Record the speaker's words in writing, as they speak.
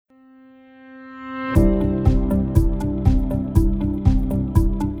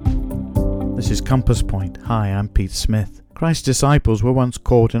This is Compass Point. Hi, I'm Pete Smith. Christ's disciples were once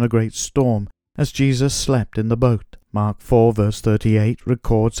caught in a great storm as Jesus slept in the boat. Mark 4 verse 38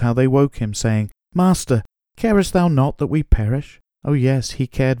 records how they woke him, saying, "Master, carest thou not that we perish?" Oh yes, he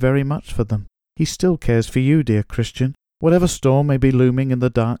cared very much for them. He still cares for you, dear Christian, whatever storm may be looming in the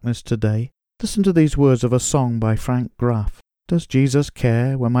darkness today. Listen to these words of a song by Frank Graff. Does Jesus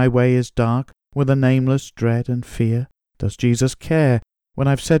care when my way is dark with a nameless dread and fear? Does Jesus care when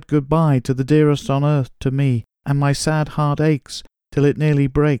I've said goodbye to the dearest on earth to me, and my sad heart aches till it nearly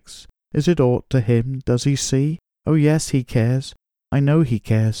breaks? Is it aught to him, does he see? Oh yes, he cares. I know he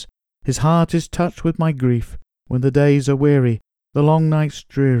cares. His heart is touched with my grief. When the days are weary, the long nights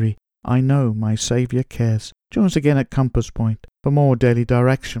dreary, I know my Saviour cares. Join us again at Compass Point for more daily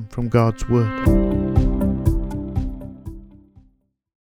direction from God's Word.